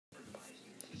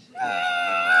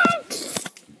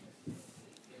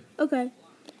Okay.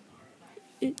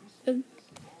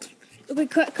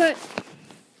 Okay, cut.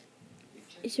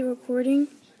 Is it recording?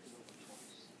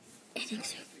 I think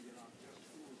so.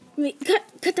 Wait,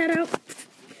 cut that out.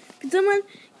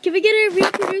 Can we get a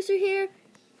real producer here?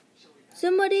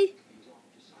 Somebody?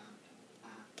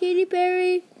 Katy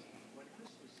Perry?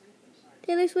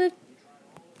 Taylor Swift?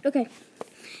 Okay.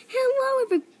 Hello,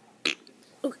 everybody.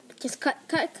 Okay, just cut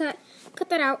that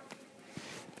out.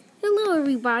 Hello,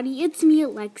 everybody. It's me,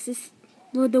 Alexis,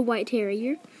 the White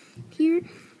Terrier, here.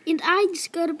 And I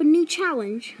just got up a new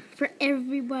challenge for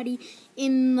everybody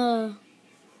in the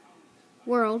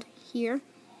world here.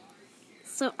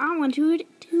 So I want you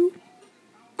to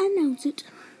announce it.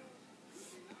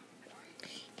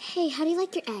 Hey, how do you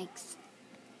like your eggs?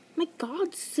 My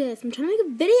God, sis, I'm trying to make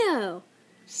a video.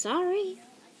 Sorry.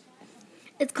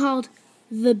 It's called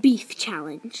the Beef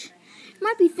Challenge. You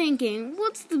might be thinking,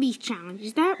 what's the Beef Challenge?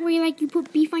 Is that where you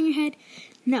put beef on your head?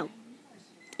 No.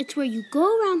 It's where you go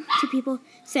around to people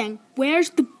saying, where's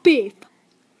the beef?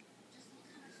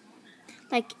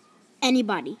 Like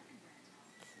anybody,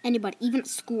 even at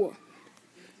school.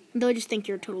 They'll just think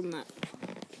you're a total nut.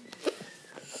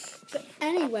 But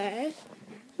anyway,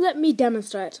 let me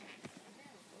demonstrate.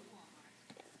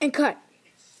 And cut.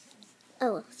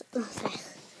 Oh, sorry.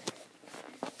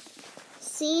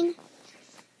 Scene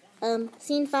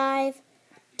 5,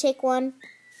 take 1,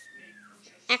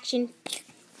 action.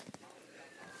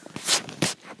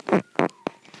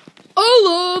 I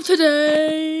love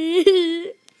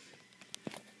today.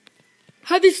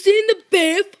 Have you seen the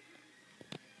beef?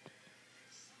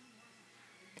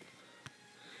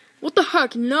 What the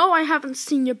heck? No, I haven't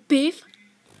seen your beef.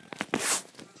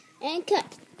 And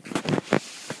cut.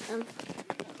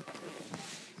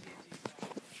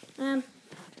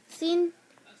 Scene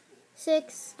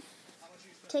 6,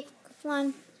 take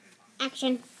 1,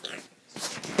 action.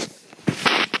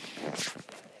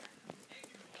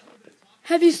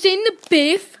 Have you seen the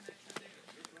beef?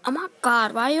 Oh my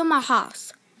God, why are you in my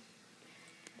house?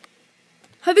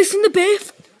 Have you seen the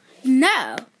beef?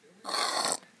 No.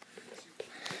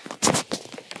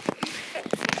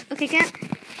 Okay, cat.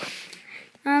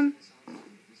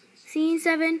 Scene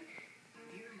 7,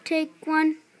 take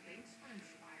 1,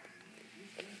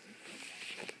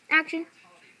 action.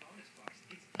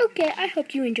 Okay, I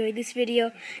hope you enjoyed this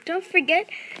video. Don't forget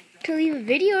to leave a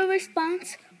video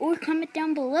response or comment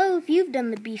down below if you've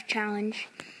done the beef challenge.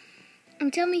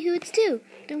 And tell me who it's to.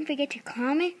 Don't forget to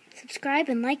comment, subscribe,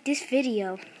 and like this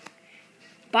video.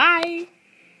 Bye!